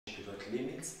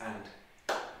limits, and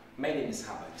my name is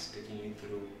Herbert, taking you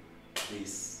through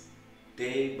this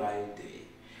day by day.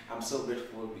 I'm so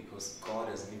grateful because God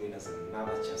has given us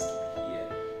another chance to be here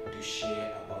to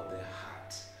share about the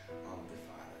heart of the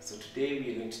Father. So today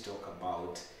we are going to talk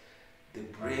about the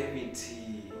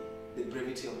brevity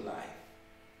of life.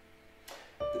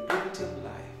 The brevity of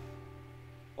life,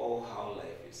 or how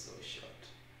life is so short,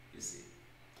 you see.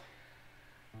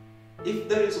 If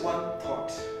there is one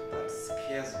thought that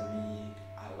scares me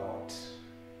a lot,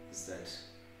 is that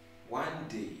one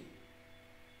day,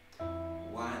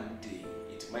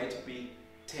 it might be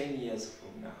 10 years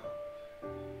from now,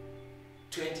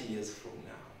 20 years from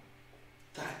now,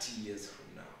 30 years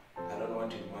from now. I don't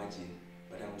want to imagine,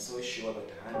 but I'm so sure that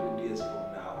 100 years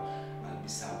from now, I'll be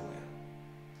somewhere,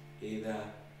 either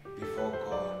before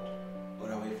God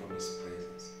or away from His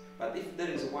presence. But if there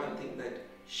is one thing that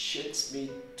shakes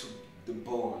me to the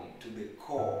bone, to the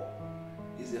core,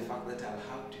 is the fact that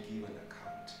I'll have to give an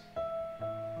account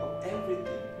of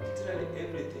everything, literally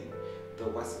everything, the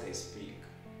words that I speak,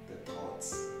 the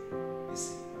thoughts, you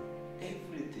see,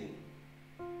 everything.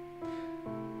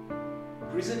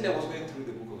 Recently I was going through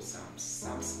the book of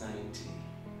Psalms 90,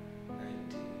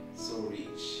 so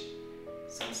rich.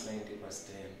 Psalms 90 verse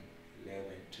 10, 11,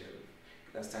 12.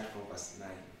 You can start from verse 9,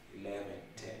 11,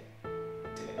 10,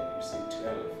 you see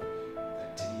 12,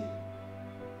 13.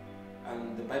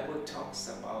 And the Bible talks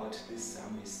about this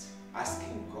psalmist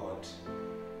asking God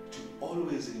to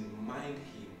always remind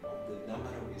him of the number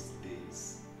of his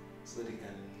days so that he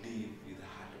can live with a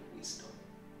heart of wisdom.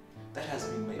 That has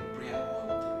been my prayer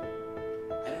all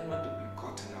through. I don't want to be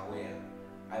caught unaware.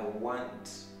 I want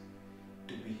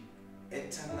to be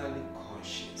eternally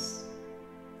conscious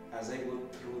as I go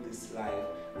through this life,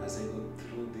 as I go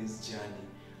through this journey,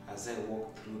 as I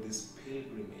walk through this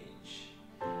pilgrimage.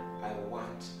 I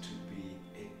want to be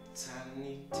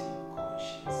eternity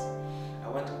conscious. I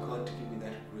want God to give me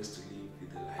that grace to live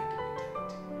with the light of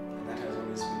eternity. And that has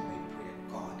always been my prayer.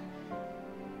 God,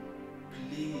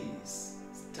 please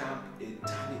stamp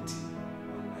eternity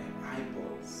on my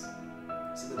eyeballs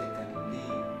so that I can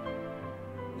live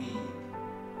with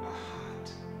a heart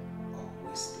of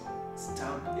wisdom.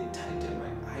 Stamp eternity on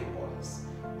my eyeballs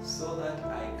so that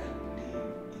I can live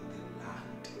in the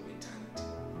land of eternity.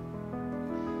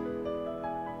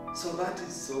 So that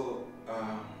is so,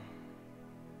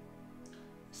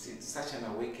 such an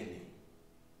awakening.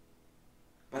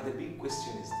 But the big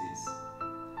question is this: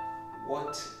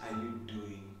 what are you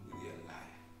doing with your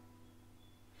life?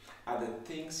 Are the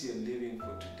things you're living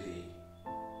for today,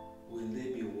 will they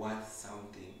be worth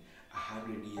something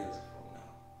 100 years from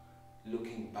now?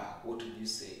 Looking back, what would you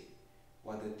say?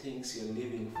 Were the things you're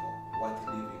living for worth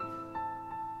living for?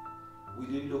 Will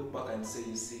you look back and say,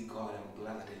 you see, God, I'm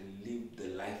glad that I lived the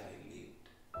life I lived?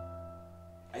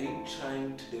 Are you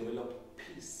trying to develop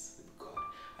peace with God?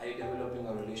 Are you developing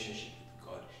a relationship with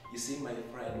God? You see, my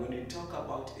friend, when you talk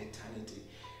about eternity,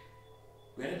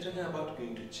 we're not talking about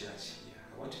going to church here.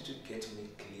 I want you to get me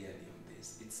clearly on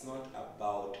this. It's not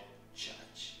about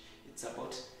church. It's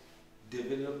about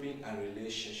developing a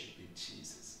relationship with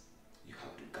Jesus. You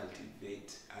have to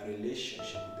cultivate a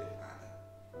relationship with the Father.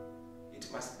 It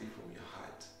must be from your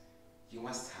heart. You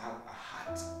must have a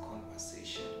heart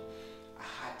conversation, a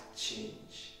heart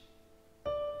change.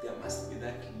 There must be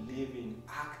that living,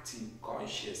 active,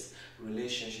 conscious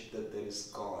relationship that there is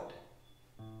God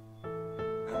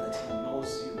and that He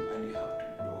knows you and you have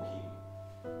to know Him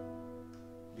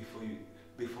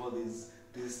before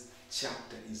this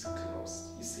chapter is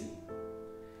closed. You see,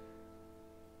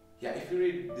 yeah, if you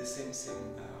read the same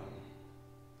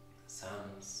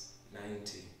Psalms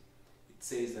 90, it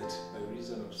says that by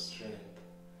reason of strength,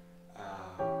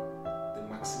 the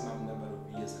maximum number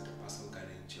of years that a person can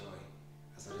enjoy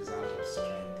as a result of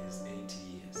strength is 80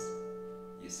 years.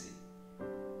 You see,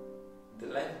 the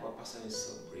life of a person is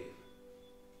so brave.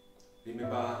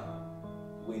 Remember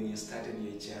when you started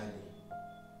your journey,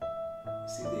 you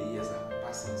see the years are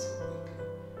passing so quickly.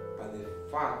 But the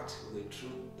fact, the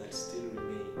truth that still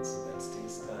remains, that still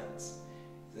stands, is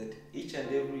that each and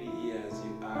every year as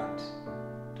you add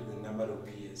to the number of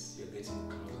years, you're getting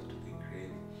closer to the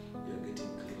grave, you're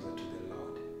getting closer to the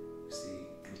Lord. You see,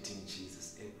 meeting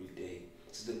Jesus every day.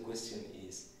 So the question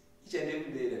is, each and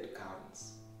every day that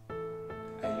counts,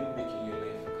 are you making your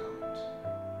life count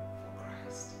for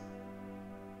Christ?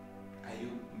 Are you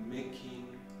making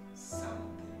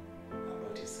something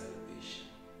about His salvation?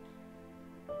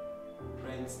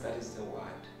 Friends, that is the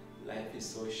word. Life is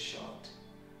so short.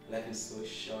 Life is so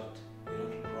short. You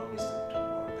don't promise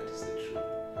tomorrow. That is the truth.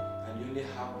 And you only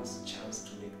have this chance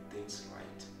to make things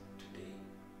right today.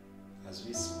 As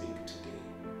we speak today,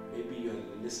 maybe you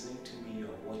are listening to me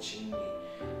watching me.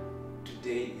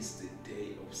 Today is the day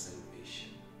of salvation.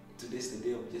 Today is the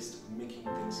day of just making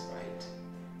things right,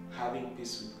 having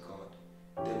peace with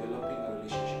God, developing a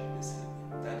relationship with the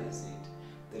Savior. That is it.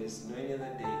 There is no any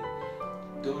other day.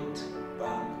 Don't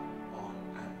bank on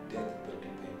a deathbed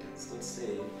repentance. Don't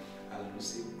say, I'll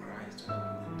receive Christ when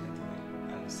I'm on the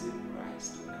deathbed. I'll receive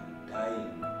Christ when I'm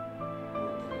dying or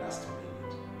the last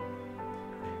minute.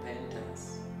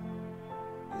 Repentance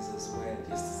is as well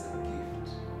just as a gift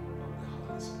of the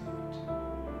Holy Spirit.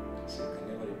 So you can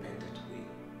never repent at will.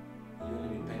 You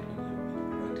only repent when you've been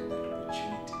granted that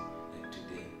opportunity, like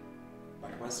today.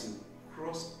 But once you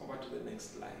cross over to the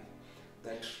next life,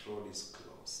 that road is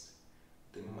closed.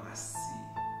 The mercy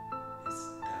is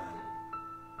done.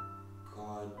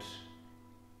 God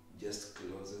just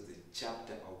closes the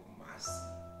chapter of mercy.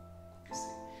 You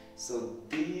see? So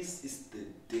this is the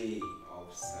day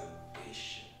of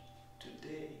salvation.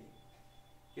 Today,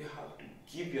 you have to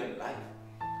give your life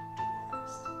to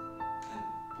Christ. And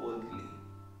boldly,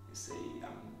 you say,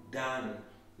 I'm done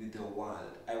with the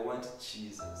world. I want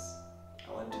Jesus.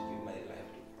 I want to give my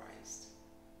life to Christ.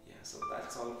 Yeah, so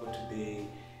that's all for today.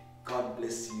 God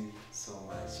bless you so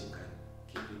much. You can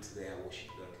keep it there, worship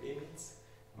without limits.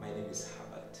 My name is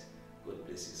Herbert. God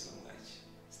bless you so much.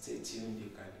 Stay tuned.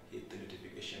 You can hit the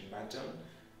notification button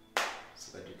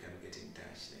so that you can get in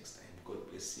touch next time. God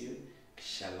bless you.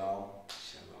 Shalom.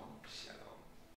 Shalom.